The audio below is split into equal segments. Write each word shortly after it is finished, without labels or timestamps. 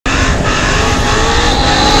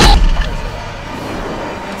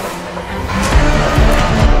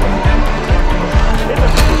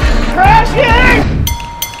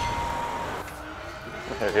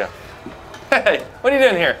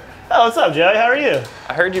doing here? Oh, what's up, Joey? How are you?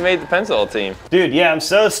 I heard you made the Pennzoil team. Dude, yeah, I'm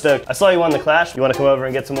so stoked. I saw you won the Clash. You want to come over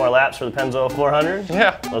and get some more laps for the Pennzoil 400?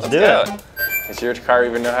 Yeah. Let's do it. Does your car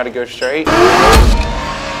even know how to go straight? You're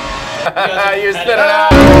spinning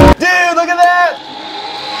out. Dude, look at that!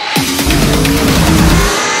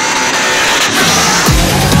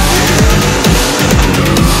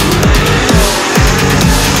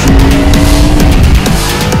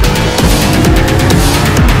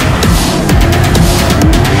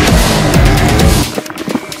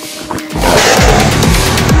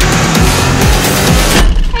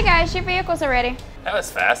 Your vehicles are ready. That was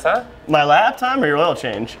fast, huh? My lap time or your oil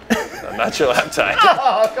change? No, not your lap time.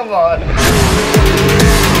 Oh, come on.